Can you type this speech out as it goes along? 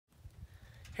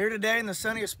Here today in the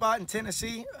sunniest spot in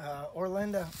Tennessee,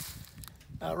 Orlando,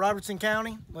 Robertson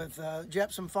County with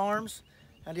Jepson Farms.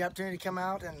 Had the opportunity to come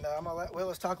out, and I'm gonna let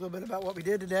Willis talk a little bit about what we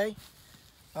did today.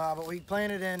 But we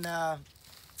planted in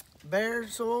bare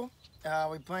soil.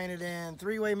 We planted in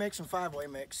 3-way mix and 5-way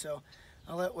mix. So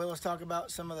I'll let Willis talk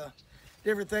about some of the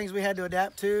different things we had to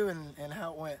adapt to and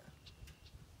how it went.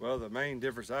 Well, the main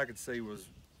difference I could see was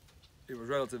it was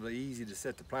relatively easy to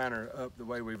set the planter up the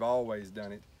way we've always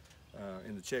done it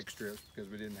in the check strips, because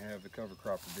we didn't have the cover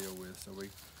crop to deal with. So we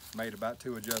made about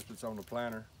 2 adjustments on the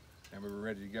planter and we were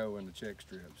ready to go in the check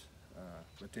strips.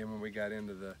 But then when we got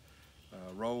into the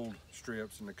rolled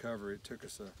strips and the cover, it took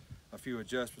us a few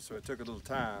adjustments, so it took a little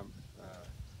time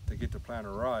to get the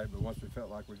planter right. But once we felt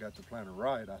like we got the planter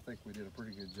right, I think we did a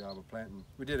pretty good job of planting.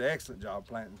 We did an excellent job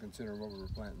planting considering what we were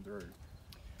planting through.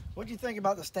 What do you think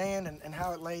about the stand and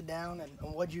how it laid down,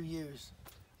 and what'd you use?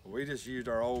 Well, we just used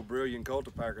our old Brilliant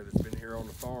cultipacker that's been here on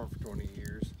the farm for 20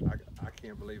 years. I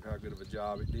can't believe how good of a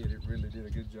job it did. It really did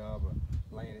a good job of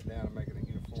laying it down and making a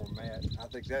uniform mat. I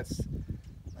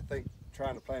think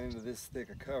trying to plant into this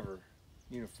thick a cover,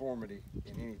 uniformity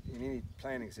in any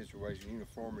planting situation,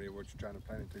 uniformity of what you're trying to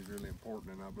plant into is really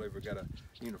important, and I believe we got a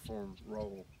uniform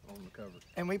roll on the cover.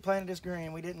 And we planted this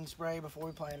green. We didn't spray before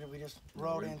we planted. We just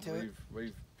rolled into it.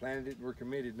 We've planted it. We're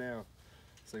committed now.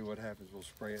 See what happens. We'll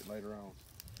spray it later on.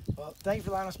 Well, thank you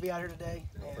for allowing us to be out here today.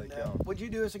 And, would you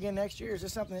do this again next year? Is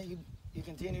this something that you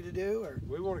continue to do, or?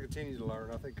 We want to continue to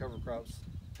learn. I think cover crops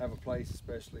have a place,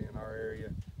 especially in our area,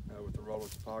 with the rolling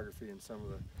topography and some of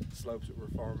the slopes that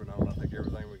we're farming on. I think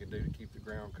everything we can do to keep the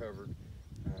ground covered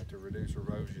to reduce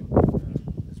erosion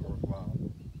is worthwhile.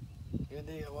 Good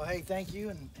deal. Well, hey, thank you,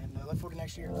 and look forward to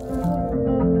next year.